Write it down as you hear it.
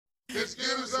Let's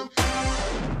give it some.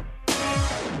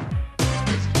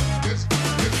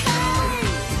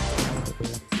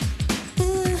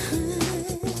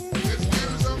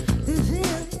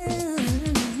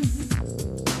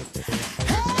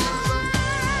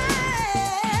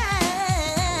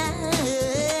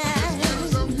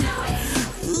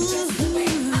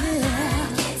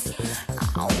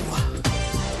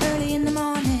 Early in the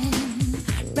morning,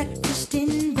 breakfast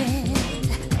in bed.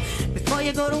 Before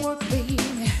you go to work, baby,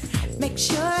 make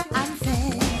sure I'm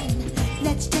fed.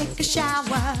 Let's take a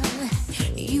shower.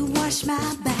 You wash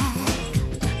my back.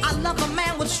 I love a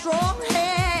man with strong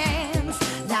hands.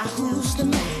 Now who's the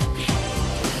man?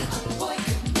 A boy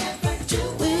could never do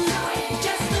it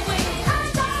just the way I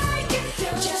like it.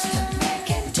 Just a man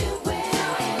can do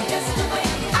it just the way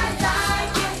I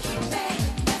like it. Man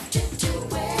enough to do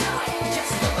it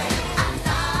just the way I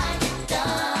like it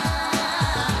done.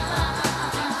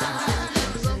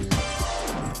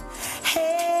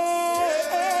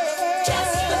 Hey,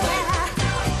 just the way.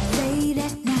 Late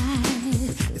at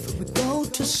night, before we go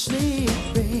to sleep,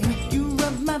 baby, you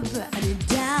rub my body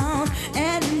down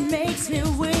and it makes me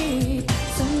weak.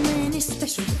 So many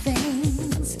special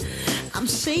things I'm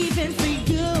saving for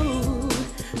you,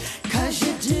 'cause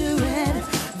you do it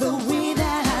the way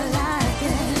that I like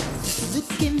it. Just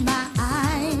look in my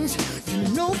eyes, you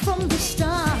know from the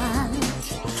start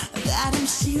that I'm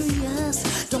serious.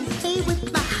 Don't play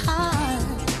with my heart.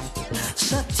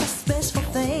 Such a special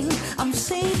thing I'm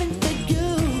saving for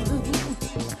you,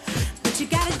 but you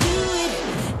gotta do it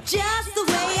just the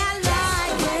way I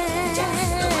like it.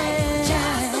 Just the way,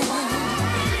 just the way.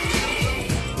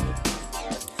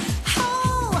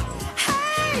 Oh,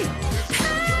 hey,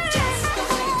 hey. Just the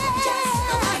way, just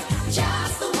the way,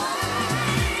 just the way.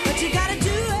 But you gotta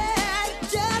do it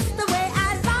just the way I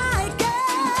like it.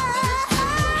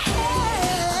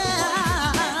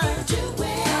 Do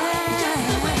it just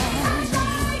the way I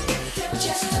like it.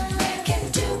 Just a man can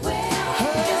do it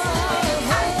just the way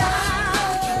I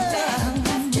like it. Man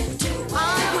enough to do it.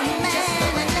 Are you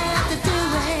man enough to do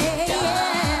it?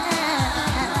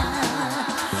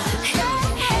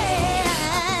 Hey,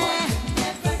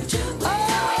 never do it. Oh,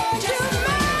 you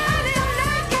man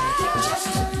enough. Just a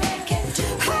man can do it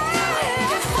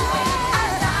just the way I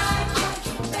like it.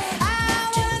 Man enough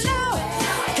to do it.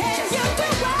 Can you do it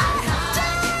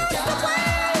just the way I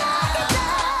like it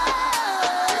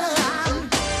done?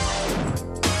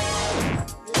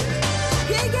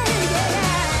 Yeah, yeah, yeah.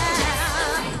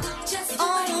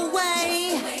 All the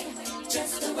way.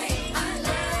 Just the way I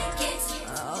like it.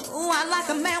 Oh, I like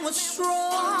a man with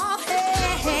strong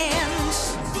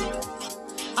hands.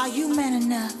 Are you man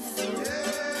enough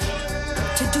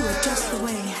to do it just the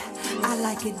way I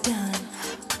like it done?